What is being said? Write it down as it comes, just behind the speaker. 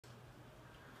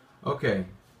Okay,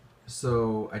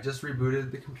 so I just rebooted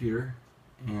the computer,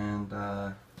 and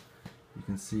you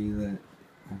can see that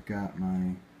I've got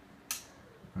my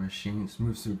machine. It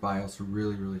moves through BIOS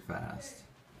really, really fast.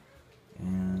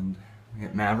 And we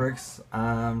get Mavericks.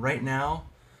 Right now,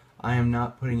 I am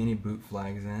not putting any boot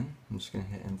flags in. I'm just going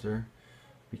to hit enter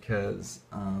because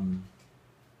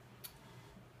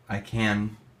I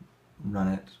can run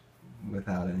it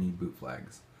without any boot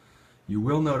flags. You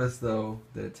will notice though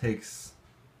that it takes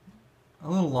a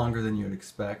little longer than you would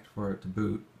expect for it to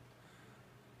boot.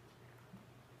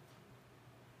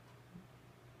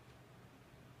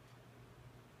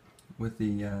 With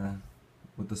the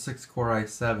 6-core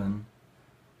i7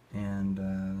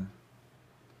 and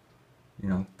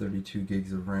 32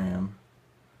 gigs of RAM,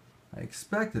 I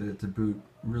expected it to boot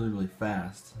really, really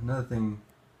fast. Another thing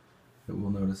that we'll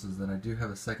notice is that I do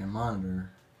have a second monitor,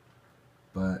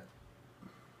 but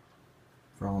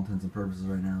for all intents and purposes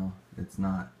right now, it's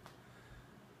not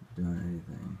doing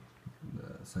anything.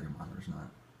 The second monitor's not.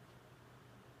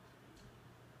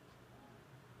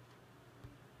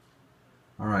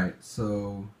 Alright,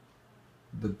 so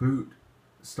the boot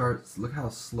starts, look how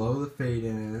slow the fade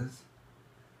in is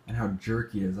and how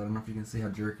jerky it is. I don't know if you can see how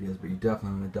jerky it is, but you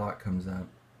definitely, when the dot comes up,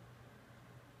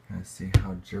 kind of see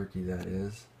how jerky that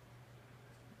is.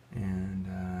 And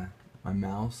my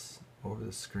mouse over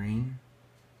the screen,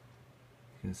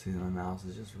 you can see that my mouse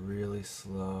is just really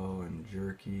slow and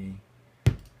jerky.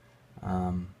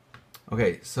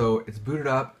 Okay, so it's booted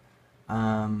up.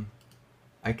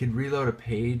 I could reload a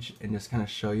page and just kind of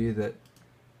show you that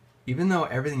even though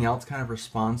everything else kind of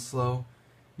responds slow,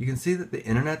 you can see that the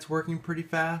internet's working pretty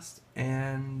fast,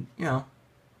 and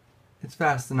it's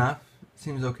fast enough. It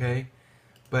seems okay,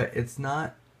 but it's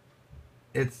not.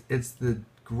 It's the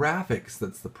graphics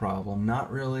that's the problem,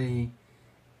 not really.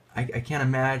 I can't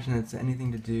imagine it's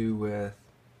anything to do with.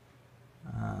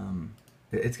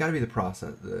 It's got to be the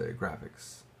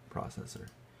graphics processor,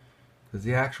 because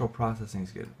the actual processing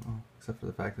is good, well, except for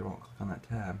the fact that it won't click on that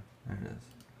tab. There it is.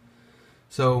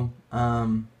 So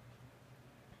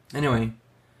anyway,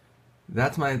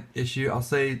 that's my issue. I'll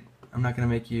say I'm not going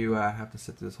to make you have to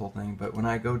sit through this whole thing, but when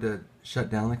I go to shut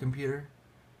down the computer,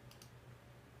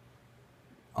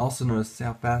 also notice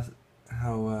how fast,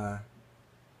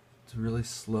 it's really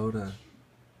slow to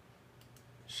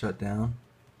shut down.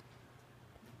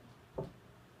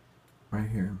 Right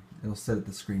here, it'll set at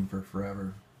the screen for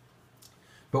forever.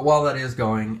 But while that is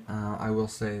going, I will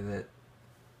say that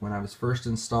when I was first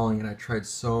installing it, I tried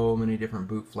so many different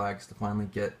boot flags to finally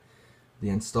get the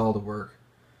install to work.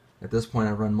 At this point,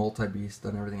 I run multi-beast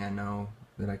on everything I know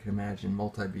that I can imagine,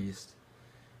 multi-beast.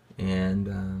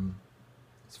 And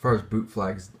as far as boot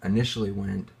flags initially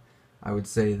went, I would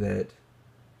say that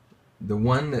the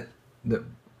one that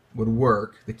would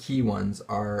work, the key ones,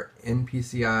 are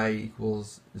NPCI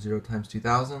equals 0 times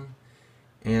 2000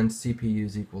 and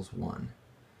CPUs equals 1.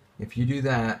 If you do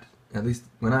that, at least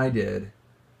when I did,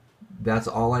 that's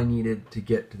all I needed to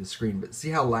get to the screen. But see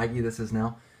how laggy this is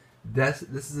now? This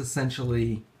is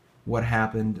essentially what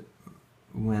happened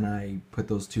when I put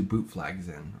those two boot flags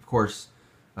in. Of course,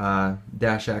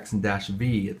 -X and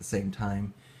 -V at the same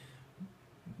time.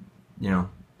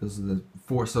 Those are the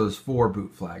four. So there's 4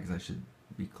 boot flags I should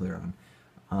be clear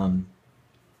on.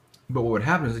 But what would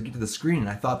happen is I get to the screen and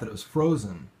I thought that it was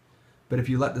frozen. But if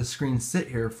you let the screen sit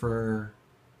here for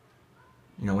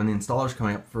when the installer's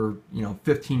coming up for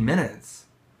 15 minutes,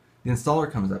 the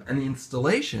installer comes up, and the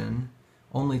installation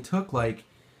only took like,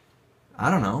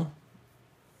 I don't know,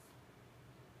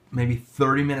 maybe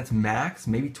 30 minutes max,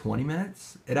 maybe 20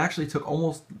 minutes. It actually took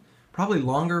probably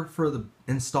longer for the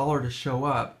installer to show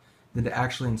up than to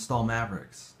actually install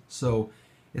Mavericks. So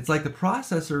it's like the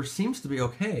processor seems to be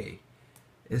okay.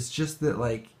 It's just that,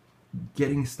 like,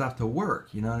 getting stuff to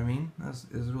work, you know what I mean? It's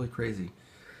really crazy.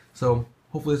 So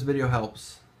hopefully this video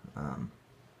helps.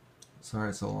 Sorry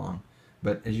it's so long,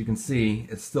 but as you can see,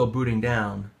 it's still booting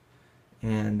down,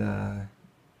 and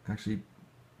actually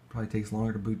probably takes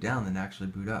longer to boot down than to actually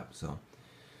boot up. So,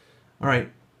 all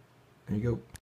right, there you go.